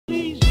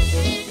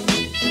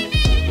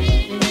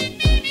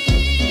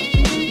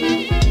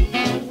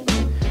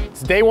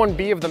day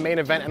 1B of the main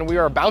event, and we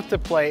are about to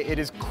play. It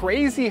is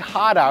crazy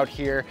hot out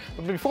here.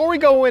 But before we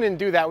go in and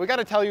do that, we got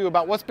to tell you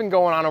about what's been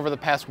going on over the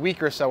past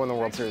week or so in the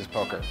World Series of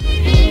Poker.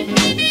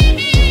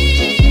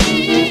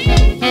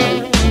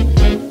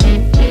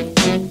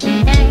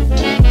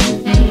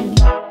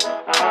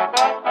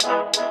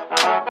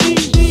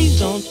 Please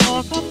don't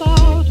talk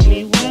about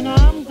me when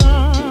I'm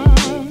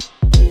gone.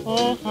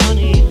 Oh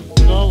honey,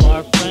 though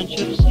our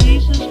friendship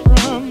ceases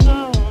from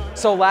now on.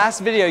 So last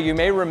video, you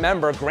may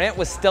remember, Grant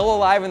was still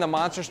alive in the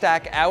Monster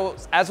Stack,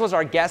 as was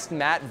our guest,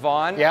 Matt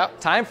Vaughn. Yep.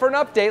 Time for an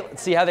update.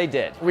 Let's see how they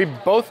did. We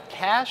both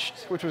cashed,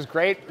 which was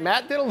great.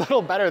 Matt did a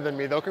little better than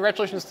me, though.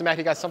 Congratulations to Matt.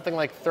 He got something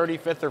like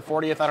 35th or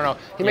 40th. I don't know.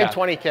 He made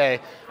 20K.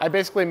 I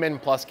basically min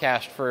plus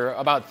cashed for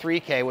about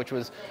 3K, which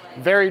was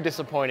very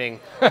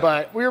disappointing.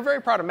 But we were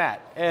very proud of Matt.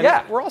 And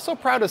we're also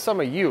proud of some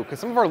of you, because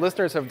some of our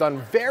listeners have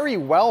done very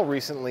well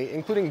recently,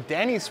 including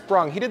Danny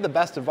Sprung. He did the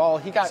best of all.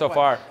 He got, so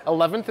far,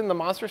 11th in the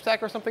Monster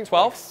Stack or something?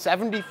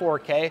 12th?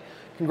 74K.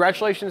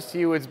 Congratulations to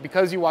you. It's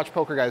because you watch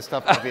Poker Guys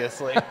stuff,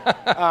 obviously.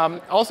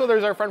 Also,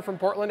 there's our friend from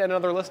Portland and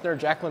another listener,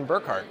 Jacqueline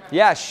Burkhart.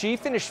 Yeah, she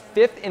finished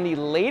 5th in the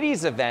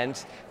ladies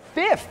event.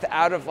 5th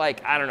out of,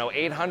 like, I don't know,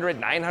 800,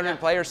 900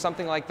 players,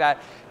 something like that.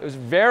 It was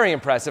very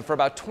impressive for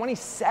about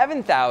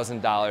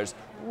 $27,000.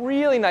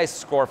 Really nice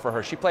score for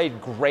her. She played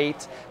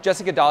great.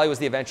 Jessica Dolly was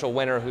the eventual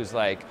winner, who's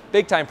like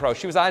big time pro.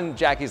 She was on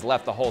Jackie's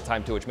left the whole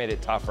time too, which made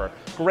it tougher.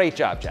 Great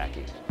job,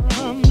 Jackie.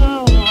 From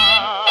now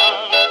on.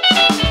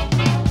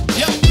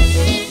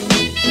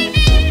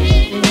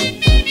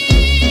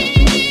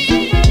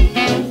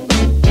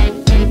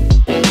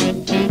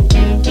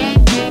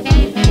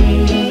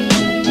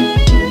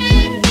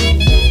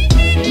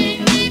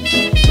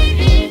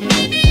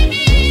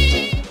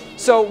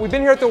 So we've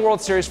been here at the World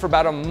Series for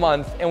about a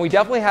month, and we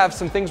definitely have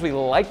some things we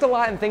liked a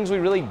lot and things we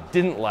really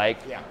didn't like.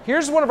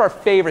 Here's one of our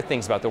favorite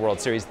things about the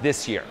World Series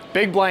this year.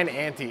 Big blind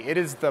ante. It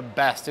is the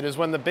best. It is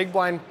when the big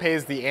blind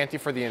pays the ante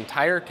for the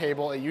entire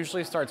table. It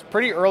usually starts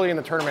pretty early in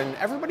the tournament, and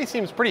everybody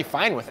seems pretty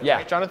fine with it,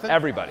 right, Jonathan?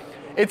 Everybody.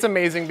 It's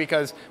amazing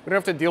because we don't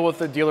have to deal with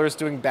the dealers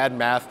doing bad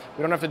math.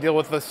 We don't have to deal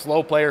with the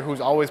slow player who's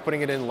always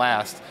putting it in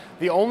last.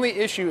 The only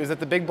issue is that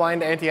the big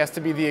blind ante has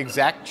to be the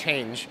exact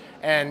change,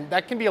 and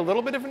that can be a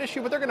little bit of an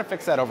issue, but they're going to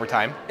fix that over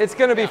time. It's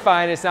going to be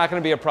fine. It's not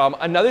going to be a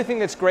problem. Another thing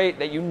that's great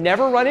that you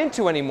never run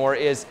into anymore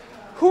is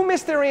who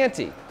missed their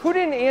ante? Who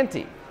didn't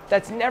ante?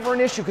 That's never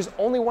an issue because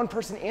only one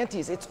person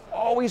antes. It's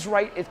always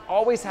right. It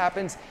always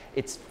happens.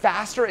 It's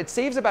faster. It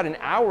saves about an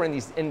hour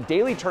in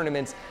daily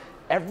tournaments.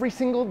 Every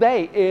single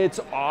day. It's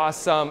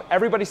awesome.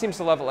 Everybody seems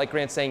to love it, like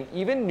Grant's saying.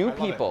 Even new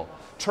people.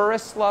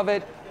 Tourists love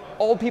it.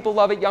 Old people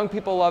love it. Young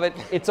people love it.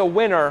 It's a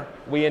winner.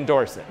 We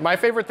endorse it. My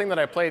favorite thing that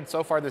I played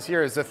so far this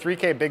year is the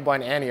 3K Big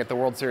Blind Ante at the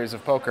World Series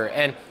of Poker.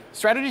 And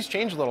strategies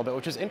change a little bit,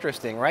 which is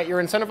interesting, right?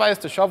 You're incentivized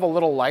to shove a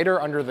little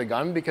lighter under the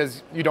gun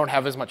because you don't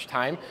have as much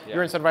time.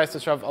 You're incentivized to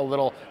shove a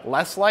little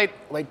less late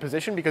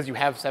position because you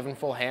have 7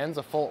 full hands,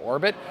 a full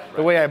orbit.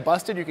 The way I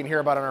busted, you can hear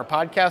about on our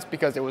podcast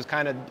because it was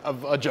kind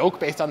of a joke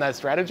based on that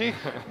strategy.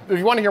 If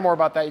you want to hear more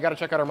about that, you got to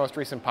check out our most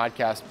recent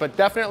podcast. But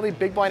definitely,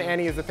 Big Blind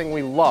Ante is the thing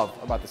we love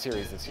about the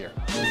series this year.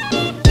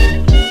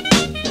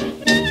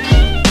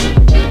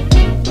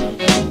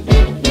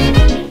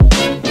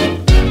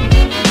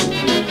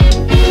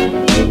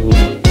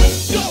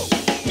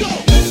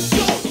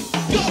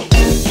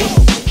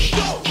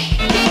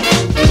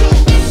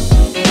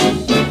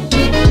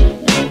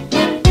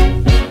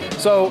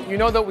 So you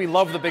know that we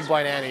love the Big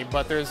Blind Ante,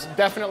 but there's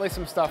definitely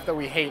some stuff that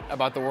we hate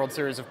about the World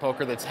Series of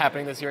Poker that's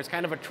happening this year. It's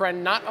kind of a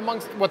trend, not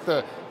amongst what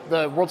the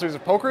World Series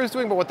of Poker is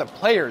doing, but what the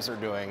players are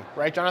doing,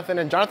 right, Jonathan?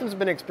 And Jonathan's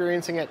been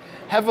experiencing it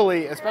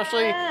heavily,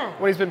 especially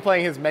when he's been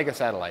playing his mega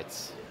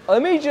satellites.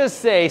 Let me just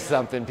say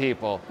something,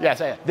 people. Yeah,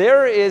 say it.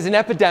 There is an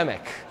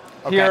epidemic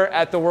here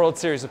at the World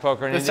Series of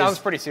Poker. And this sounds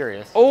pretty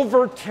serious.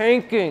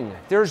 Over-tanking.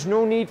 There's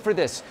no need for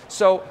this.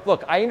 So,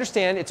 look, I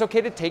understand it's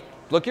okay to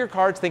look at your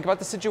cards, think about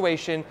the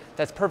situation.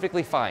 That's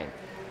perfectly fine.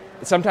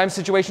 Sometimes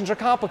situations are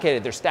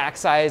complicated. There's stack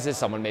sizes,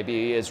 someone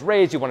maybe is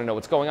raised, you want to know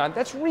what's going on.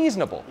 That's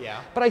reasonable.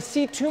 But I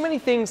see too many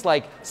things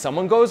like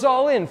someone goes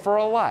all in for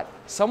a lot.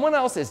 Someone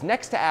else is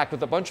next to act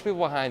with a bunch of people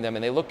behind them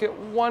and they look at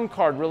one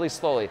card really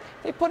slowly.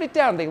 They put it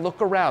down, they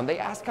look around, they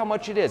ask how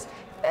much it is.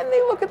 Then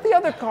they look at the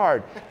other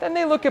card. Then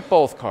they look at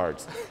both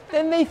cards.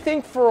 Then they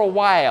think for a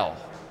while.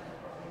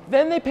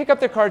 Then they pick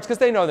up their cards because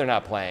they know they're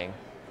not playing.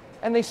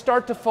 And they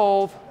start to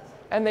fold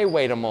and they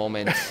wait a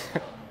moment.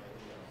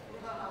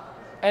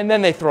 And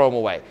then they throw them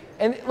away.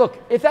 And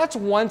look, if that's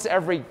once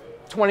every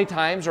 20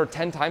 times or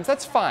 10 times,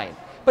 that's fine.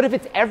 But if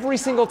it's every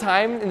single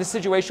time in the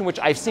situation, which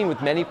I've seen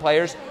with many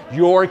players,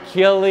 you're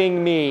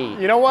killing me.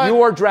 You know what?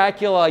 You are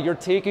Dracula. You're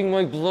taking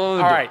my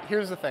blood. All right,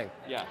 here's the thing.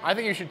 I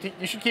think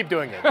you should keep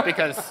doing it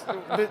because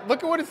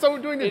look at what it's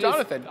doing to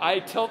Jonathan. I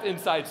tilt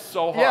inside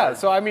so hard. Yeah,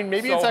 so I mean,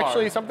 maybe it's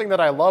actually something that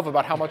I love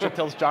about how much it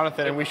tilts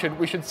Jonathan, and we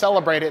should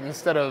celebrate it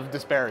instead of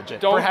disparage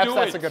it. Perhaps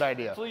that's a good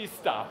idea. Please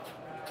stop.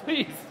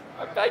 Please.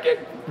 I'm begging.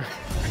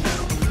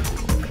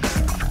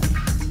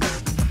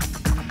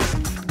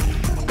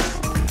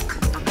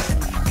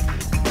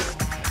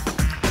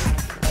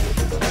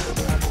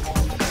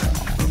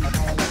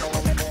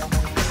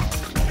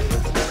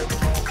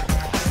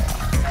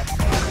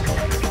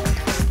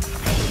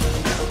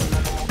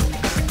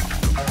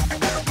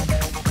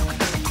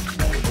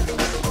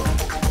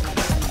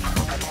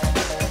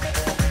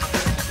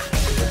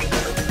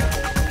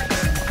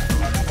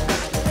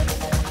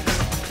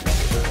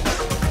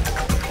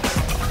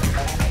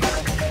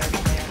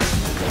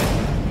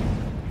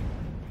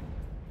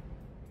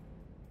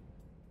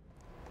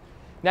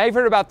 Now you've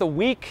heard about the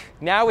week.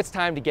 Now it's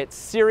time to get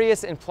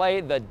serious and play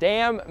the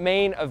damn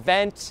main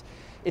event.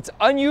 It's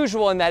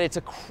unusual in that it's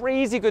a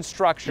crazy good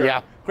structure.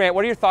 Yeah. Grant,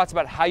 what are your thoughts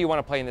about how you want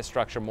to play in this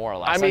structure more or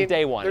less on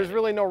day one? There's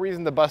really no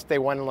reason to bust day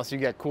one unless you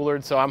get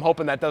coolered, so I'm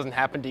hoping that doesn't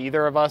happen to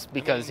either of us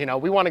because, you know,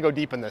 we want to go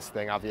deep in this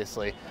thing,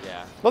 obviously.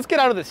 Yeah. Let's get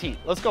out of this heat.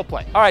 Let's go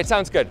play. All right,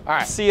 sounds good. All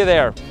right. See you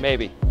there,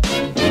 maybe.